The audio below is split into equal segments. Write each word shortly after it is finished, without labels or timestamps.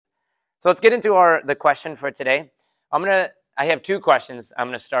So let's get into the question for today. I have two questions I'm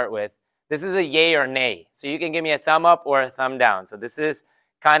gonna start with. This is a yay or nay. So you can give me a thumb up or a thumb down. So this is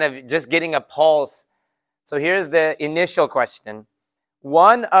kind of just getting a pulse. So here's the initial question.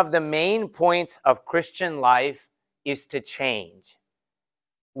 One of the main points of Christian life is to change.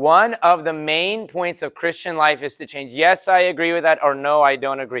 One of the main points of Christian life is to change. Yes, I agree with that, or no, I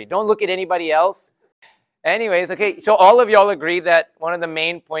don't agree. Don't look at anybody else. Anyways, okay, so all of y'all agree that one of the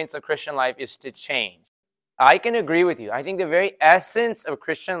main points of Christian life is to change. I can agree with you. I think the very essence of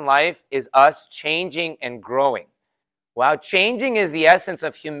Christian life is us changing and growing. Wow, changing is the essence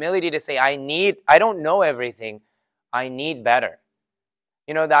of humility to say, I don't know everything. I need better.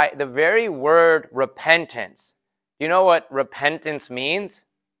 You know, the very word repentance, you know what repentance means?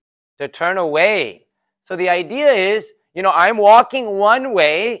 To turn away. So the idea is, I'm walking one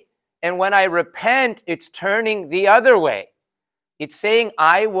way, and when I repent, it's turning the other way. It's saying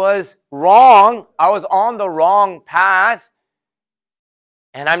I was wrong, I was on the wrong path,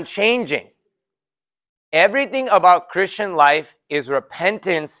 and I'm changing. Everything about Christian life is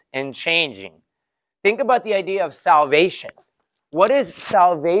repentance and changing. Think about the idea of salvation. What does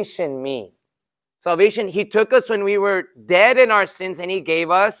salvation mean? Salvation, He took us when we were dead in our sins and He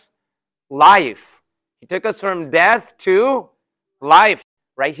gave us life. He took us from death to life,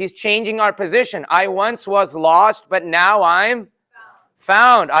 right? He's changing our position. I once was lost, but now I'm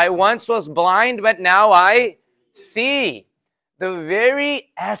found. I once was blind, but now I see. The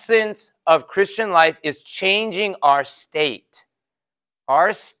very essence of Christian life is changing our state.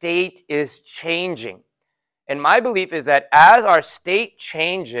 Our state is changing. And my belief is that as our state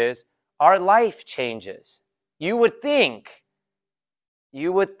changes, our life changes. You would think.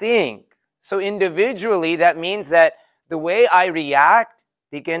 So individually, that means that the way I react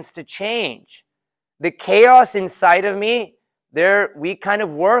begins to change. The chaos inside of me, we kind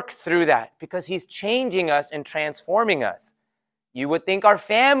of work through that because He's changing us and transforming us. You would think our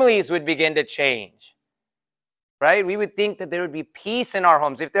families would begin to change, right? We would think that there would be peace in our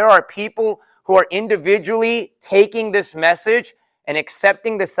homes. If there are people who are individually taking this message and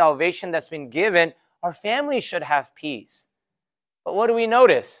accepting the salvation that's been given, our families should have peace. But what do we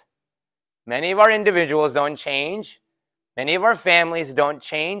notice? Many of our individuals don't change. Many of our families don't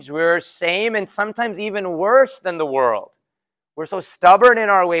change. We're same and sometimes even worse than the world. We're so stubborn in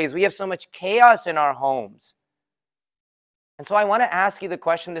our ways. We have so much chaos in our homes. And so I want to ask you the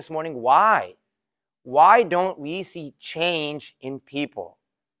question this morning, why? Why don't we see change in people?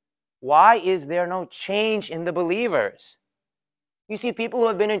 Why is there no change in the believers? You see people who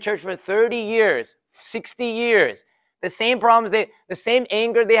have been in church for 30 years, 60 years, the same problems, the same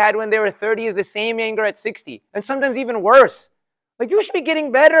anger they had when they were 30 is the same anger at 60, and sometimes even worse. Like, you should be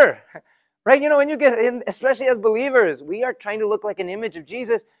getting better, right? When you get in, especially as believers, we are trying to look like an image of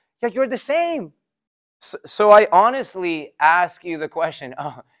Jesus, yet you're the same. So I honestly ask you the question,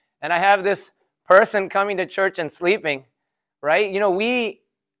 and I have this person coming to church and sleeping, right?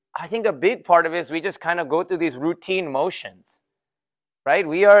 I think a big part of it is we just kind of go through these routine motions, right?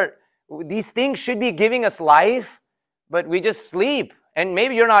 These things should be giving us life, but we just sleep. And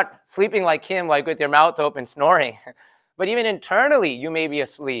maybe you're not sleeping like him, like with your mouth open, snoring, but even internally, you may be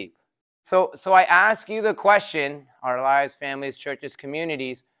asleep. So I ask you the question, our lives, families, churches,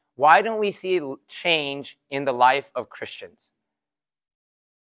 communities, why don't we see change in the life of Christians?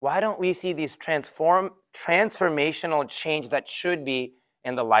 Why don't we see these transformational change that should be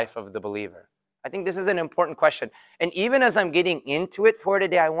in the life of the believer? I think this is an important question. And even as I'm getting into it for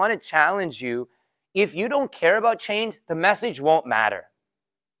today, I want to challenge you. If you don't care about change, the message won't matter,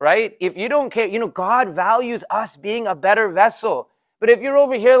 right? If you don't care, God values us being a better vessel. But if you're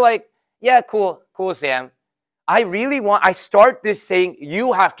over here like, yeah, cool, Sam. I start this saying,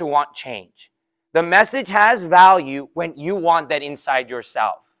 you have to want change. The message has value when you want that inside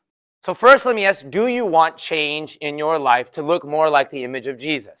yourself. So first, let me ask, do you want change in your life to look more like the image of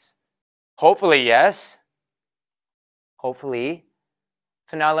Jesus? Hopefully, yes. Hopefully.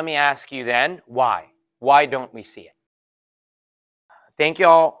 So now let me ask you then, why? Why don't we see it? Thank you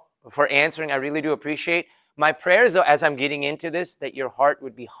all for answering. I really do appreciate. My prayers, though, as I'm getting into this, that your heart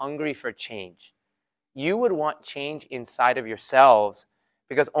would be hungry for change. You would want change inside of yourselves,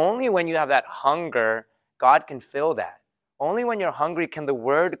 because only when you have that hunger, God can fill that. Only when you're hungry can the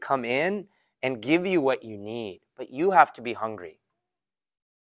word come in and give you what you need. But you have to be hungry.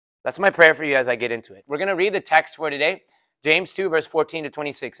 That's my prayer for you as I get into it. We're going to read the text for today, James 2, verse 14 to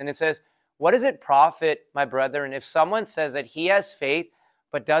 26. And it says, "What does it profit, my brethren, if someone says that he has faith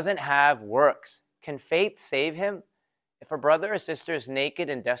but doesn't have works? Can faith save him? If a brother or sister is naked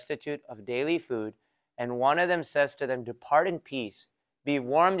and destitute of daily food, and one of them says to them, 'Depart in peace,' be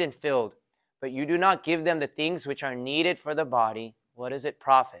warmed and filled, but you do not give them the things which are needed for the body, what does it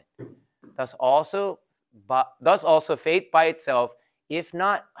profit? Thus also faith by itself, if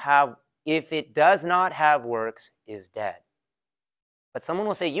it does not have works, is dead. But someone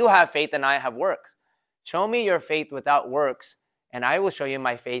will say, you have faith and I have works. Show me your faith without works, and I will show you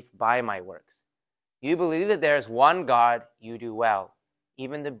my faith by my works. You believe that there is one God, you do well.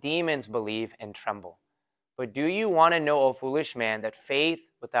 Even the demons believe and tremble. But do you want to know, O foolish man, that faith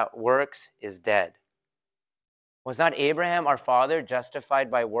without works is dead? Was not Abraham our father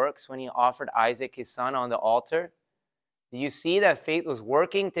justified by works when he offered Isaac his son on the altar? Do you see that faith was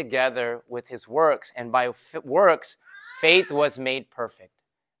working together with his works, and by works faith was made perfect?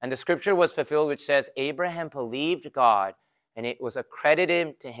 And the scripture was fulfilled which says, Abraham believed God, and it was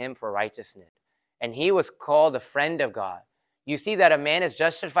accredited to him for righteousness. And he was called a friend of God. You see that a man is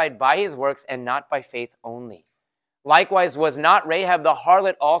justified by his works and not by faith only. Likewise, was not Rahab the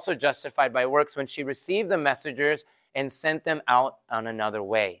harlot also justified by works when she received the messengers and sent them out on another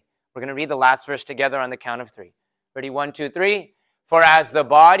way? We're going to read the last verse together on the count of three. Ready? 1, 2, 3. For as the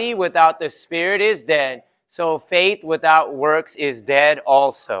body without the spirit is dead, so faith without works is dead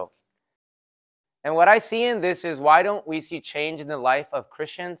also. And what I see in this is, why don't we see change in the life of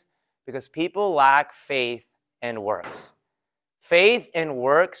Christians? Because people lack faith and works. Faith and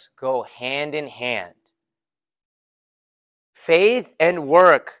works go hand in hand. Faith and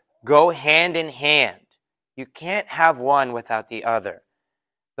work go hand in hand. You can't have one without the other.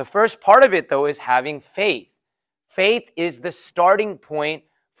 The first part of it, though, is having faith. Faith is the starting point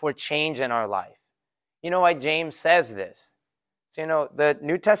for change in our life. You know why James says this? So, the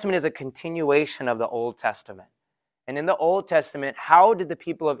New Testament is a continuation of the Old Testament. And in the Old Testament, how did the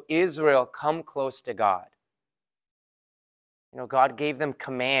people of Israel come close to God? God gave them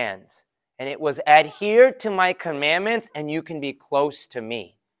commands. And it was, adhere to my commandments and you can be close to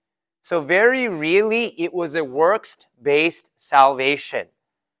me. So very really, it was a works-based salvation.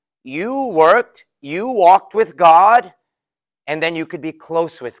 You worked, you walked with God, and then you could be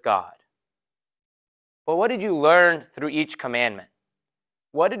close with God. But what did you learn through each commandment?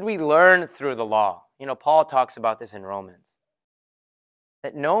 What did we learn through the law? Paul talks about this in Romans.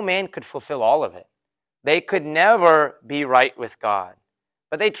 That no man could fulfill all of it. They could never be right with God.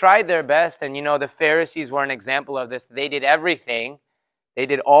 But they tried their best, and the Pharisees were an example of this. They did everything. They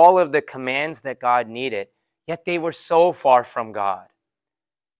did all of the commands that God needed, yet they were so far from God.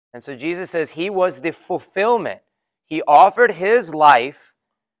 And so Jesus says he was the fulfillment. He offered his life,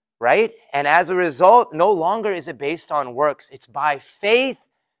 right? And as a result, no longer is it based on works. It's by faith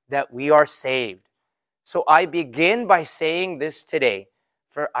that we are saved. So I begin by saying this today,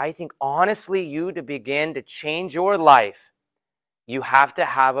 for I think honestly you to begin to change your life, you have to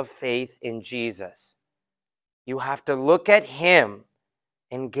have a faith in Jesus. You have to look at him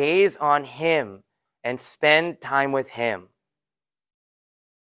and gaze on him and spend time with him.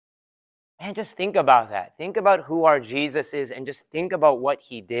 Man, just think about that. Think about who our Jesus is and just think about what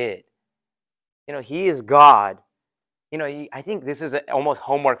he did. He is God. I think this is almost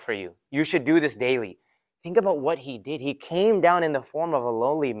homework for you. You should do this daily. Think about what he did. He came down in the form of a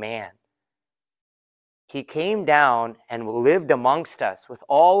lowly man. He came down and lived amongst us with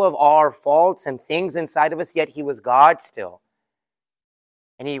all of our faults and things inside of us, yet he was God still.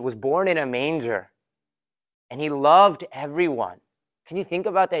 And he was born in a manger. And he loved everyone. Can you think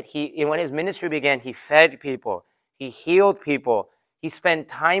about that? When his ministry began, he fed people. He healed people. He spent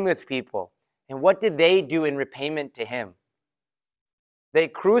time with people. And what did they do in repayment to him? They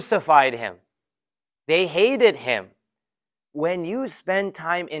crucified him. They hated him. When you spend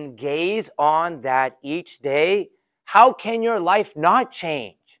time and gaze on that each day, how can your life not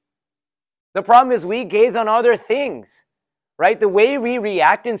change? The problem is we gaze on other things, right? The way we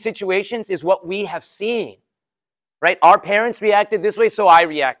react in situations is what we have seen, right? Our parents reacted this way, so I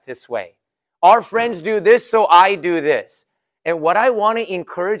react this way. Our friends do this, so I do this. And what I want to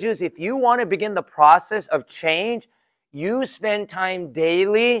encourage you is, if you want to begin the process of change, you spend time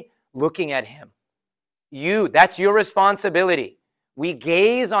daily looking at him. That's your responsibility. We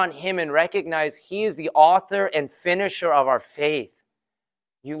gaze on him and recognize he is the author and finisher of our faith.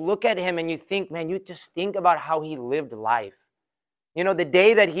 You look at him and you think, man, you just think about how he lived life. The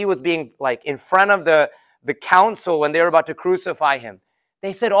day that he was being in front of the council when they were about to crucify him,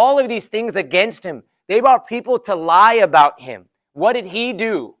 they said all of these things against him. They brought people to lie about him. What did he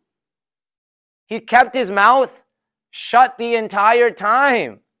do? He kept his mouth shut the entire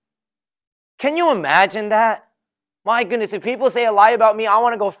time. Can you imagine that? My goodness, if people say a lie about me, I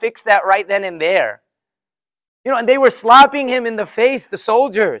want to go fix that right then and there. And they were slapping him in the face, the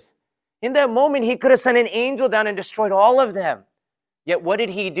soldiers. In that moment, he could have sent an angel down and destroyed all of them. Yet what did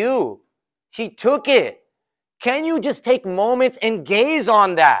he do? He took it. Can you just take moments and gaze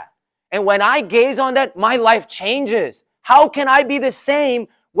on that? And when I gaze on that, my life changes. How can I be the same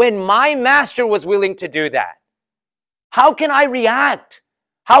when my master was willing to do that? How can I react?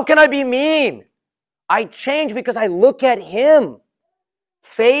 How can I be mean? I change because I look at him.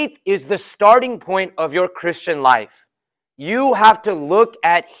 Faith is the starting point of your Christian life. You have to look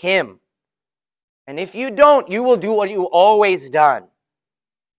at him. And if you don't, you will do what you've always done.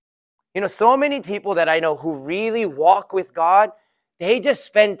 So many people that I know who really walk with God, they just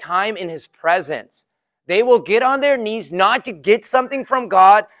spend time in his presence. They will get on their knees, not to get something from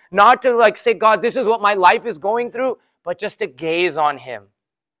God, not to say, God, this is what my life is going through, but just to gaze on him.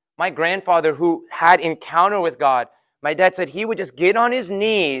 My grandfather, who had encounter with God, my dad said he would just get on his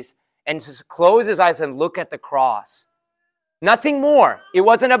knees and just close his eyes and look at the cross. Nothing more. It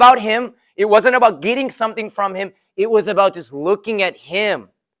wasn't about him. It wasn't about getting something from him. It was about just looking at him.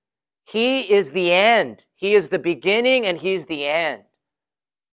 He is the end. He is the beginning and he's the end.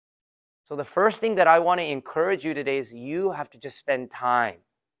 So the first thing that I want to encourage you today is you have to just spend time.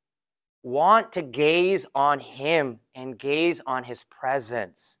 Want to gaze on him and gaze on his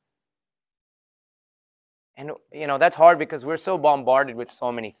presence. And that's hard because we're so bombarded with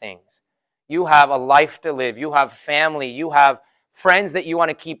so many things. You have a life to live. You have family. You have friends that you want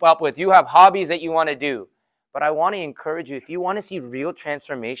to keep up with. You have hobbies that you want to do. But I want to encourage you, if you want to see real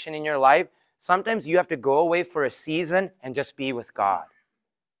transformation in your life, sometimes you have to go away for a season and just be with God.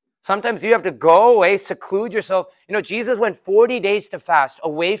 Sometimes you have to go away, seclude yourself. Jesus went 40 days to fast,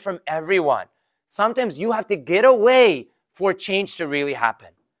 away from everyone. Sometimes you have to get away for change to really happen.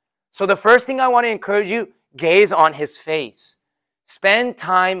 So the first thing I want to encourage you, gaze on his face. Spend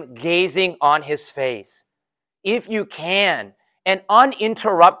time gazing on his face. If you can, an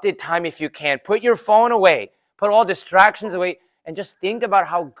uninterrupted time if you can. Put your phone away. Put all distractions away and just think about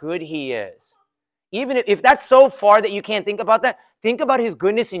how good he is. Even if that's so far that you can't think about that, think about his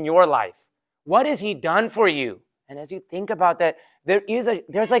goodness in your life. What has he done for you? And as you think about that,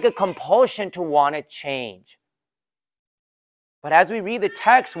 there's like a compulsion to want to change. But as we read the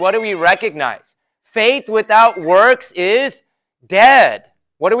text, what do we recognize? Faith without works is dead.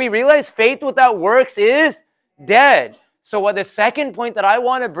 What do we realize? Faith without works is dead. So what the second point that I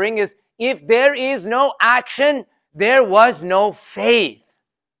want to bring is, if there is no action, there was no faith.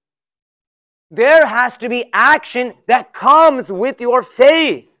 There has to be action that comes with your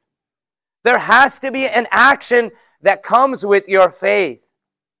faith. There has to be an action that comes with your faith.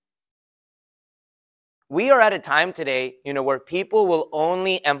 We are at a time today, where people will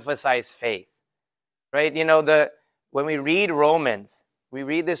only emphasize faith. Right? When we read Romans, we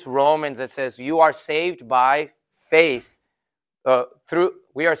read this Romans that says, you are saved by faith.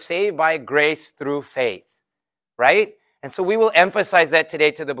 We are saved by grace through faith, right? And so we will emphasize that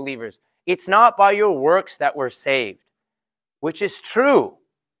today to the believers. It's not by your works that we're saved, which is true.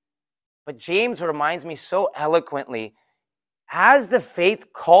 But James reminds me so eloquently, as the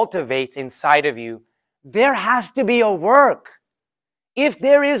faith cultivates inside of you, there has to be a work. If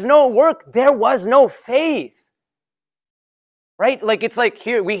there is no work, there was no faith, right? It's like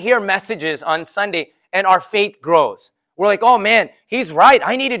here, we hear messages on Sunday and our faith grows. We're like, oh man, he's right.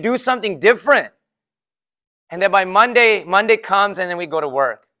 I need to do something different. And then by Monday comes and then we go to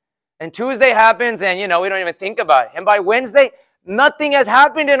work. And Tuesday happens and, we don't even think about it. And by Wednesday, nothing has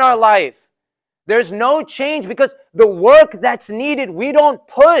happened in our life. There's no change because the work that's needed, we don't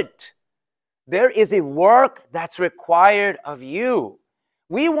put. There is a work that's required of you.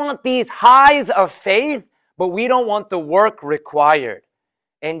 We want these highs of faith, but we don't want the work required.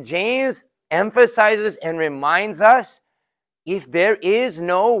 And James emphasizes and reminds us, if there is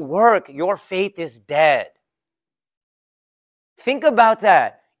no work, your faith is dead. Think about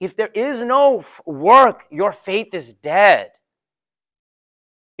that. If there is no work, your faith is dead.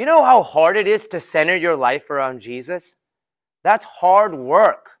 You know how hard it is to center your life around Jesus? That's hard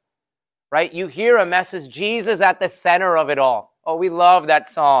work, right? You hear a message, Jesus at the center of it all. Oh, we love that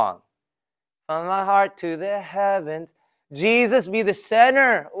song. From my heart to the heavens, Jesus be the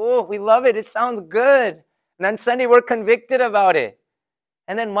center. Oh, we love it. It sounds good. And then Sunday, we're convicted about it.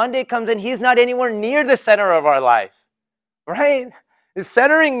 And then Monday comes and he's not anywhere near the center of our life, right? The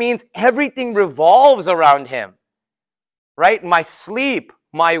centering means everything revolves around him, right? My sleep,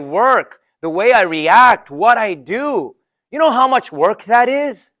 my work, the way I react, what I do. You know how much work that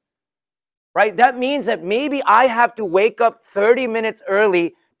is? Right? That means that maybe I have to wake up 30 minutes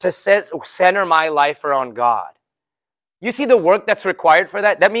early to center my life around God. You see the work that's required for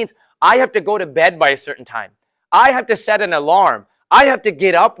that? That means I have to go to bed by a certain time. I have to set an alarm. I have to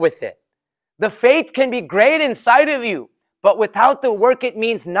get up with it. The faith can be great inside of you, But without the work, it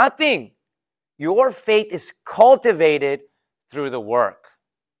means nothing. Your faith is cultivated through the work.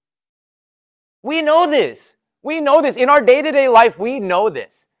 We know this. We know this. In our day-to-day life, we know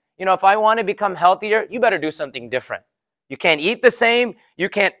this. If I want to become healthier, you better do something different. You can't eat the same. You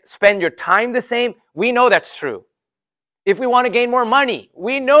can't spend your time the same. We know that's true. If we want to gain more money,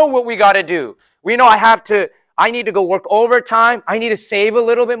 we know what we got to do. We know I need to go work overtime. I need to save a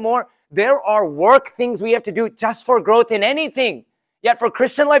little bit more. There are work things we have to do just for growth in anything. Yet for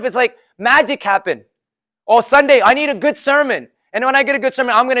Christian life, it's like magic happened. Oh, Sunday, I need a good sermon. And when I get a good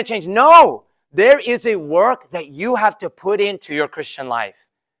sermon, I'm going to change. No, there is a work that you have to put into your Christian life.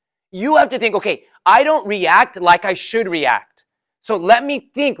 You have to think, okay, I don't react like I should react. So let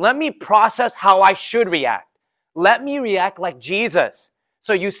me think, let me process how I should react. Let me react like Jesus.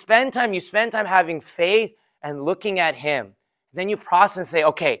 So you spend time having faith and looking at him. Then you process and say,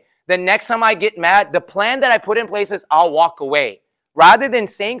 okay, the next time I get mad, the plan that I put in place is I'll walk away. Rather than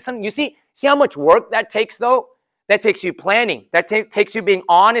saying something, you see how much work that takes though? That takes you planning. That takes you being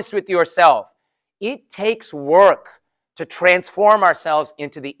honest with yourself. It takes work to transform ourselves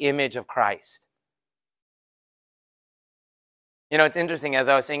into the image of Christ. It's interesting, as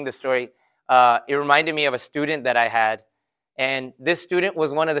I was saying the story, it reminded me of a student that I had. And this student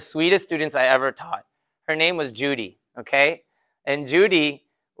was one of the sweetest students I ever taught. Her name was Judy, okay? And Judy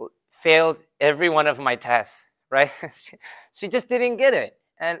failed every one of my tests, right? She just didn't get it.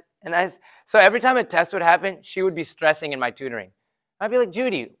 So every time a test would happen, she would be stressing in my tutoring. I'd be like,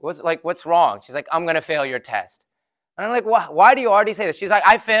 Judy, what's wrong? She's like, I'm going to fail your test. And I'm like, why do you already say this? She's like,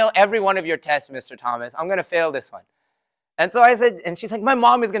 I fail every one of your tests, Mr. Thomas. I'm going to fail this one. And so I said, and she's like, my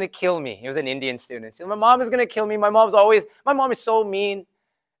mom is going to kill me. He was an Indian student. She's like, my mom is going to kill me. My mom is so mean.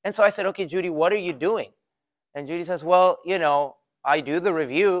 And so I said, okay, Judy, what are you doing? And Judy says, well, I do the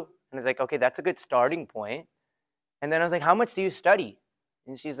review. And it's like, okay, that's a good starting point. And then I was like, how much do you study?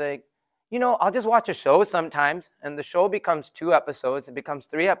 And she's like, I'll just watch a show sometimes. And the show becomes 2 episodes. It becomes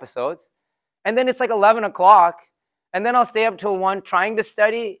 3 episodes. And then it's like 11 o'clock. And then I'll stay up till 1 trying to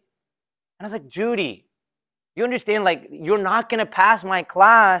study. And I was like, Judy, you understand, you're not going to pass my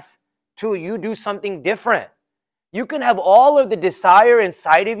class till you do something different. You can have all of the desire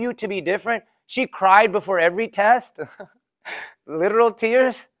inside of you to be different. She cried before every test. Literal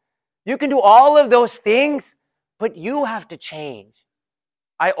tears. You can do all of those things, but you have to change.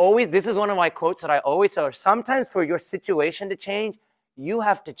 This is one of my quotes that I always tell her. Sometimes for your situation to change, you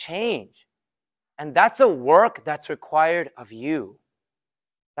have to change. And that's a work that's required of you.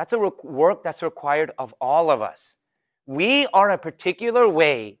 That's a work that's required of all of us. We are a particular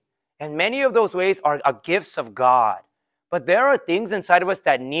way, and many of those ways are gifts of God. But there are things inside of us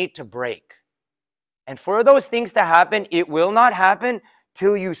that need to break. And for those things to happen, it will not happen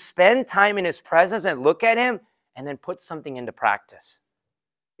till you spend time in his presence and look at him and then put something into practice.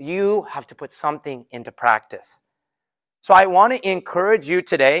 You have to put something into practice. So I want to encourage you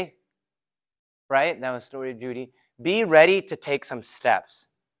today, right? That was the story of Judy. Be ready to take some steps,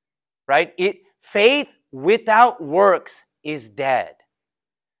 right? Faith without works is dead.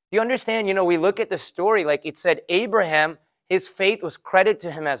 You understand, we look at the story, like it said, Abraham, his faith was credited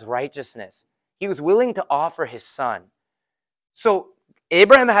to him as righteousness. He was willing to offer his son. So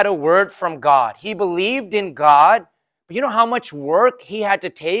Abraham had a word from God. He believed in God, but you know how much work he had to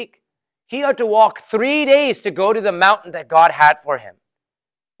take? He had to walk 3 days to go to the mountain that God had for him.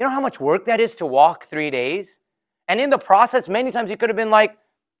 You know how much work that is to walk 3 days? And in the process, many times he could have been like,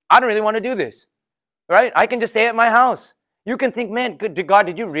 I don't really want to do this, right? I can just stay at my house. You can think, man, God,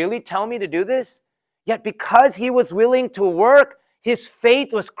 did you really tell me to do this? Yet because he was willing to work, his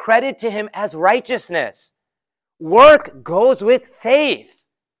faith was credited to him as righteousness. Work goes with faith.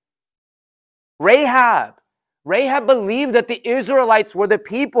 Rahab believed that the Israelites were the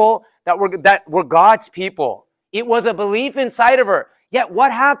people that were God's people. It was a belief inside of her. Yet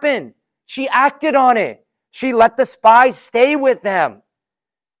what happened? She acted on it. She let the spies stay with them.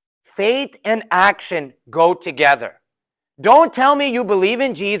 Faith and action go together. Don't tell me you believe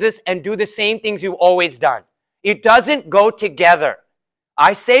in Jesus and do the same things you've always done. It doesn't go together.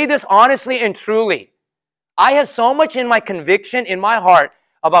 I say this honestly and truly. I have so much in my conviction in my heart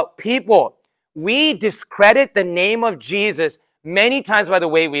about people. We discredit the name of Jesus many times by the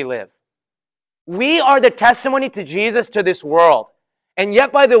way we live. We are the testimony to Jesus to this world. And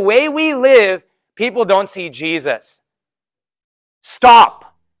yet by the way we live, people don't see Jesus.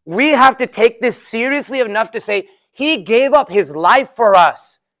 Stop. We have to take this seriously enough to say, he gave up his life for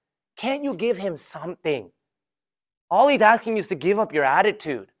us. Can't you give him something? All he's asking is to give up your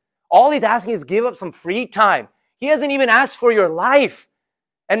attitude. All he's asking is give up some free time. He hasn't even asked for your life.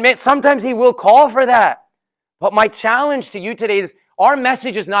 And sometimes he will call for that. But my challenge to you today is our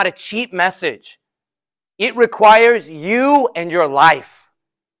message is not a cheap message. It requires you and your life.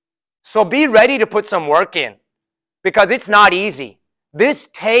 So be ready to put some work in because it's not easy. This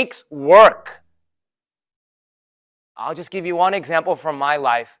takes work. I'll just give you one example from my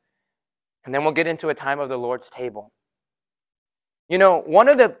life, and then we'll get into a time of the Lord's table. You know, one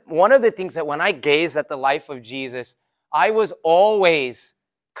of the things that when I gaze at the life of Jesus, I was always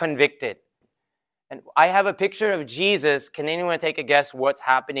convicted. And I have a picture of Jesus. Can anyone take a guess what's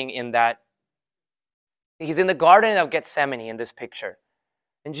happening in that? He's in the Garden of Gethsemane in this picture.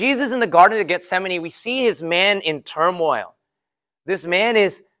 And Jesus in the Garden of Gethsemane, we see his man in turmoil. This man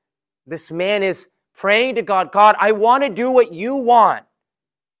is praying to God, God, I want to do what you want.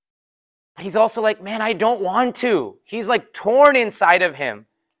 He's also like, man, I don't want to. He's like torn inside of him.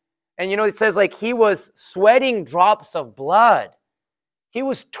 And you know, it says like he was sweating drops of blood. He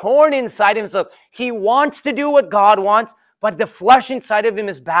was torn inside himself. He wants to do what God wants, but the flesh inside of him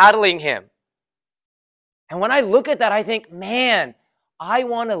is battling him. And when I look at that, I think, man, I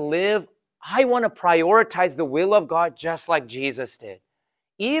want to prioritize the will of God just like Jesus did.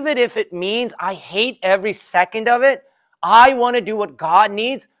 Even if it means I hate every second of it, I want to do what God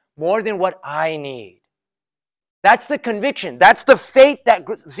needs more than what I need. That's the conviction. That's the faith that,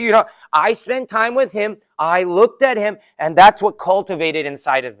 you know, I spent time with him. I looked at him, and that's what cultivated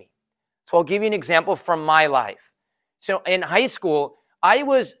inside of me. So I'll give you an example from my life. So in high school, I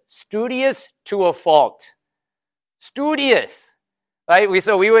was studious to a fault. Studious, right?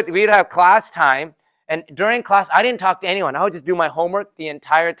 We'd have class time, and during class, I didn't talk to anyone. I would just do my homework the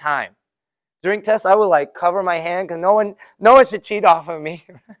entire time. During tests, I would like cover my hand because no one should cheat off of me.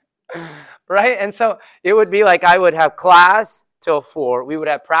 Right? And so it would be like I would have class till 4. We would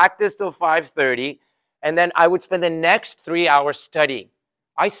have practice till 5:30. And then I would spend the next 3 hours studying.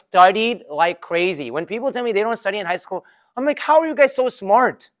 I studied like crazy. When people tell me they don't study in high school, I'm like, how are you guys so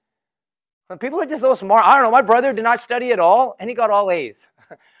smart? When people are just so smart. I don't know. My brother did not study at all, and he got all A's.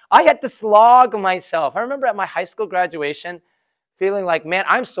 I had to slog myself. I remember at my high school graduation feeling like, man,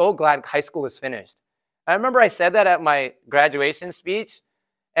 I'm so glad high school is finished. I remember I said that at my graduation speech.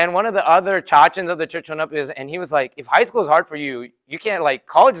 And one of the other chachans of the church went up and he was like, if high school is hard for you, you can't, like,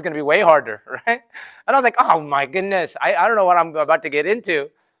 college is going to be way harder, right? And I was like, oh my goodness, I don't know what I'm about to get into.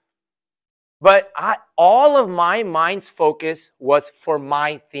 But all of my mind's focus was for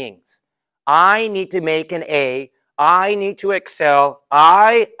my things. I need to make an A. I need to excel.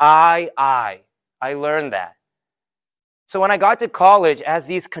 I learned that. So when I got to college, as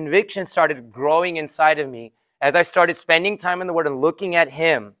these convictions started growing inside of me, as I started spending time in the Word and looking at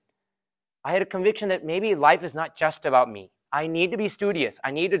him, I had a conviction that maybe life is not just about me. I need to be studious. I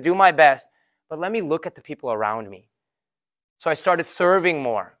need to do my best, but let me look at the people around me. So I started serving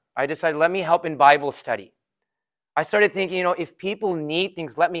more. I decided, let me help in Bible study. I started thinking, you know, if people need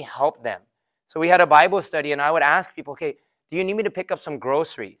things, let me help them. So we had a Bible study, and I would ask people, okay, do you need me to pick up some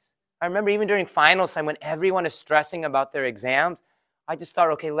groceries? I remember even during finals time when everyone is stressing about their exams, I just thought,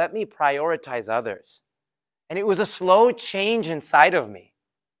 okay, let me prioritize others. And it was a slow change inside of me.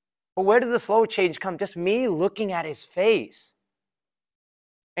 But where did the slow change come? Just me looking at his face.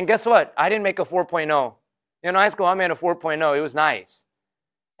 And guess what? I didn't make a 4.0. In high school, I made a 4.0. It was nice.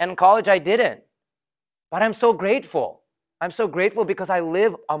 And in college, I didn't. But I'm so grateful. I'm so grateful because I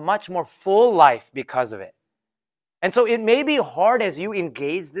live a much more full life because of it. And so it may be hard as you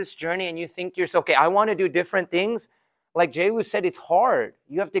engage this journey and you think to yourself, okay, I want to do different things. Like Jaylu said, it's hard.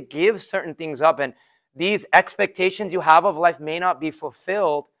 You have to give certain things up. And these expectations you have of life may not be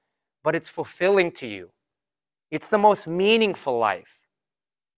fulfilled, but it's fulfilling to you. It's the most meaningful life.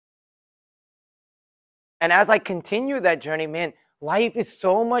 And as I continue that journey, man, life is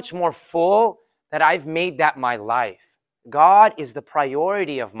so much more full that I've made that my life. God is the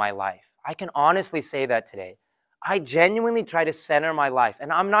priority of my life. I can honestly say that today. I genuinely try to center my life.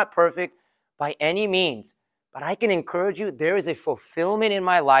 And I'm not perfect by any means, but I can encourage you, there is a fulfillment in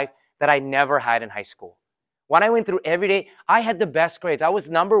my life that I never had in high school. When I went through every day, I had the best grades. I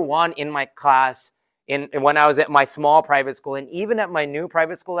was number 1 in my class when I was at my small private school. And even at my new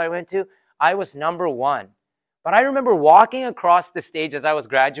private school I went to, I was number 1. But I remember walking across the stage as I was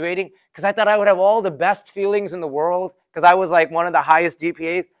graduating because I thought I would have all the best feelings in the world because I was like one of the highest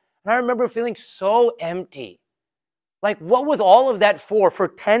GPAs. And I remember feeling so empty. Like, what was all of that for? For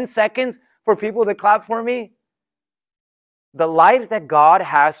 10 seconds for people to clap for me? The life that God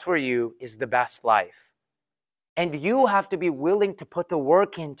has for you is the best life. And you have to be willing to put the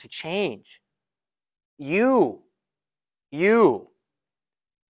work in to change. You.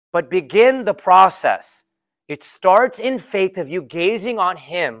 But begin the process. It starts in faith of you gazing on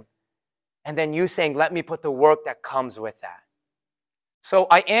Him and then you saying, let me put the work that comes with that. So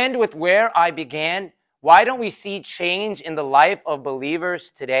I end with where I began. Why don't we see change in the life of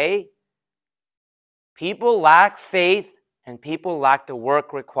believers today? People lack faith and people lack the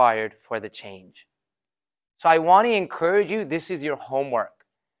work required for the change. So I want to encourage you, this is your homework.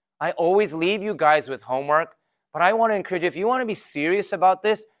 I always leave you guys with homework, but I want to encourage you, if you want to be serious about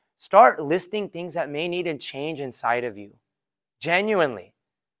this, start listing things that may need a change inside of you. Genuinely.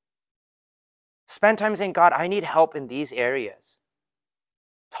 Spend time saying, God, I need help in these areas.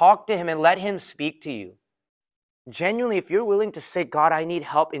 Talk to him and let him speak to you. Genuinely, if you're willing to say, God, I need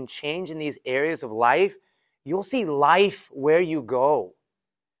help in change in these areas of life, you'll see life where you go.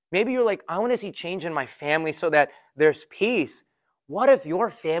 Maybe you're like, I want to see change in my family so that there's peace. What if your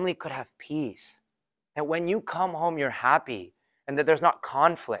family could have peace? That when you come home, you're happy and that there's not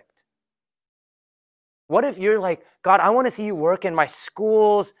conflict. What if you're like, God, I want to see you work in my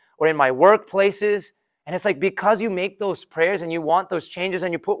schools or in my workplaces. And it's like, because you make those prayers and you want those changes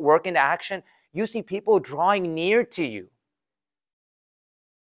and you put work into action, you see people drawing near to you.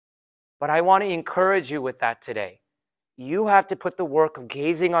 But I want to encourage you with that today. You have to put the work of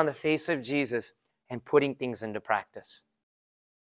gazing on the face of Jesus and putting things into practice.